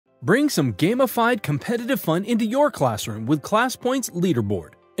Bring some gamified competitive fun into your classroom with ClassPoint's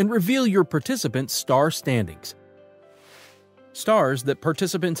Leaderboard and reveal your participants' star standings. Stars that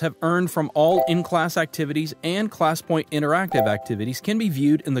participants have earned from all in-class activities and ClassPoint interactive activities can be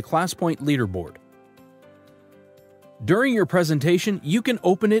viewed in the ClassPoint Leaderboard. During your presentation, you can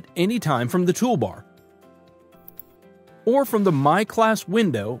open it anytime from the toolbar or from the My Class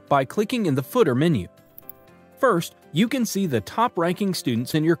window by clicking in the footer menu. First, you can see the top-ranking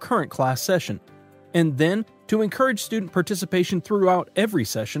students in your current class session, and then, to encourage student participation throughout every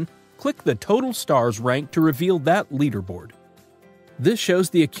session, click the total stars rank to reveal that leaderboard. This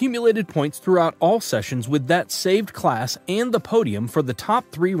shows the accumulated points throughout all sessions with that saved class and the podium for the top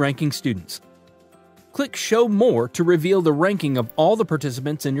 3 ranking students. Click Show More to reveal the ranking of all the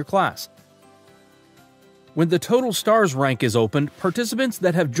participants in your class. When the total stars rank is opened, participants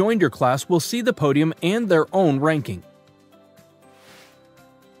that have joined your class will see the podium and their own ranking.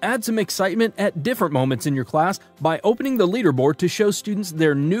 Add some excitement at different moments in your class by opening the leaderboard to show students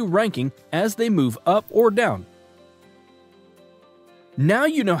their new ranking as they move up or down. Now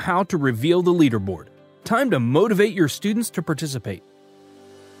you know how to reveal the leaderboard. Time to motivate your students to participate.